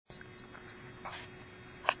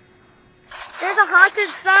There's a haunted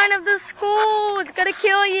sign of the school. It's gonna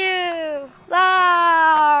kill you.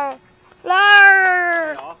 Lar.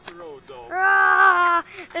 Lar. Stay off the road, though. Rah.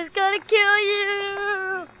 It's gonna kill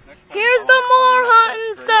you. Here's the more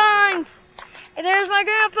haunted signs. And there's my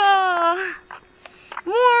grandpa.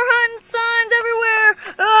 More haunted signs everywhere.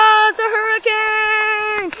 Ah, it's a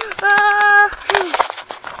hurricane. Ah.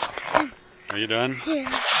 Are you done? Yeah.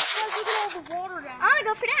 Look at all the water down. I wanna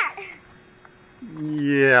go for that.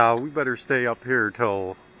 Yeah, we better stay up here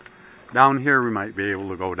till down here. We might be able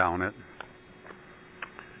to go down it.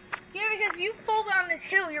 Yeah, because if you fall down this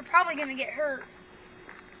hill, you're probably gonna get hurt.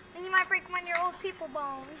 And you might break one of your old people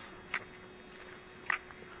bones.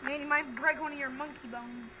 And you might break one of your monkey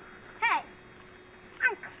bones. Hey,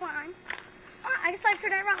 I'm fine. Oh, I just slid through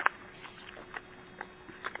that rock.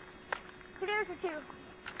 There's the two.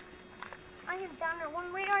 I am down there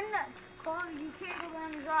one way or another. Corey, you can't go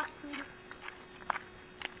down these rocks, sweetie.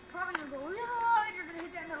 Probably gonna go a little hard, you're gonna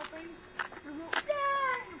hit that metal thing. You're gonna go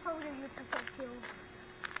down, you're probably gonna get yourself killed.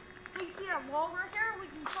 You see that wall right there? We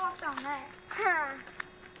can cross down that.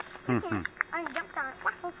 I can jump down it.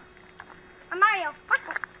 Wahoo. I'm Mario.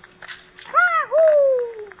 Wahoo.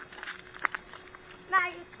 Wahoo!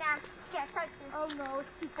 Mario, down. Yeah, touch this. Oh no,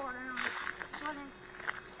 it's too far down.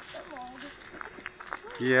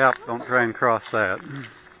 Yep, don't try and cross that.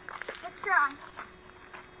 Let's try.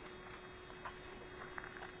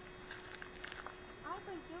 I don't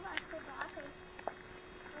think you guys could, but I could.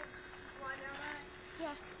 Slide down that?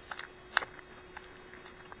 Yeah.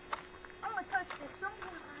 I'm gonna touch this.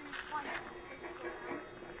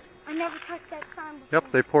 I never touched that sign before.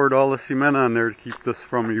 Yep, they poured all the cement on there to keep this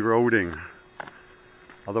from eroding.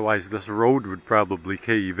 Otherwise this road would probably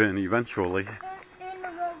cave in eventually. And the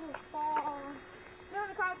road will fall. No,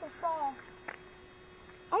 the car will fall.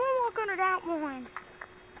 I want to walk under that one.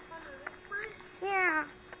 Under this bridge? Yeah.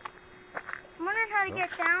 I'm wondering how to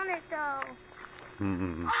get down it though.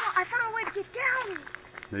 Oh, I found a way to get down it.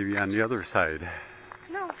 Maybe on the other side.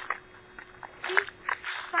 No. See?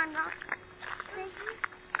 Find rock.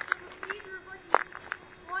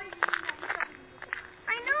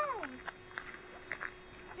 I know.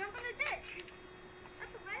 Jump in the ditch.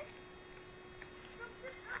 That's the way. Jump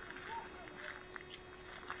this up and walk over there.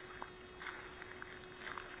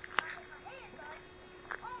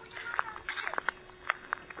 Oh, we got knocked out of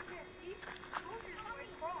the ditch. Yeah, see? Those are the way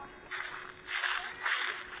across.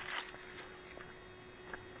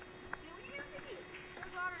 Yeah, we got the heat.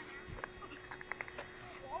 There's water in there.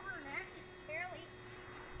 There's water in there. Barely.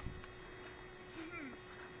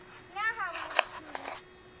 Now how do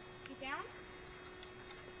we get down?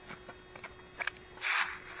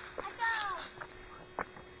 Let's go.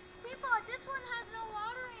 People, this one has no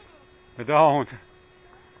water in it. I don't.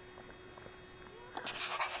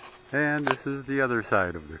 And this is the other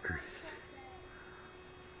side of the creek.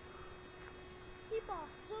 People,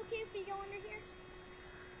 is it okay if we go under here?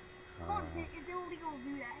 Is it illegal to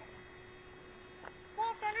do that?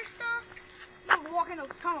 Walk under stuff? No, walk in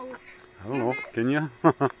those tunnels. I don't know, can you?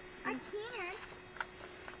 I can.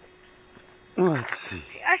 Let's see.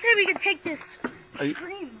 I said we could take this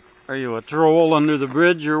stream. Are you a troll under the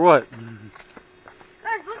bridge or what?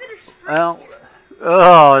 Guys, look at the stream. Well,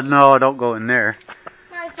 oh no, don't go in there.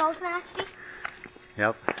 Guys, that was nasty.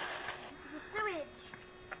 Yep. This is the sewage.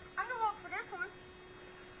 I'm gonna walk for this one.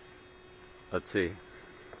 Let's see.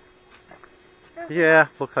 Yeah,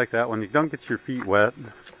 looks like that one. You don't get your feet wet.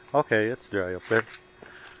 Okay, it's dry up there.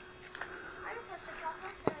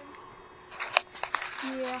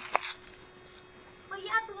 Yeah. But you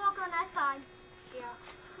have to walk on that side. Yeah.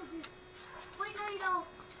 Wait, no you don't.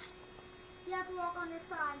 You have to walk on this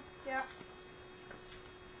side. Yeah.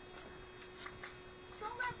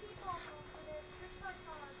 Don't let people go for this. This is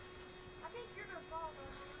hard. I think you're going to fall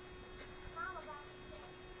though. I'm about to get.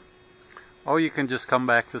 Oh, you can just come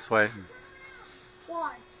back this way.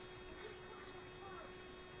 Why?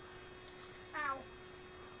 Ow.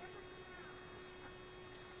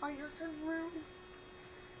 Oh, you're turning around?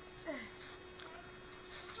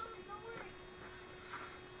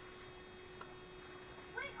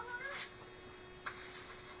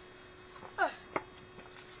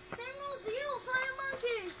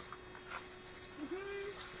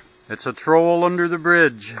 It's a troll under the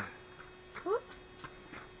bridge.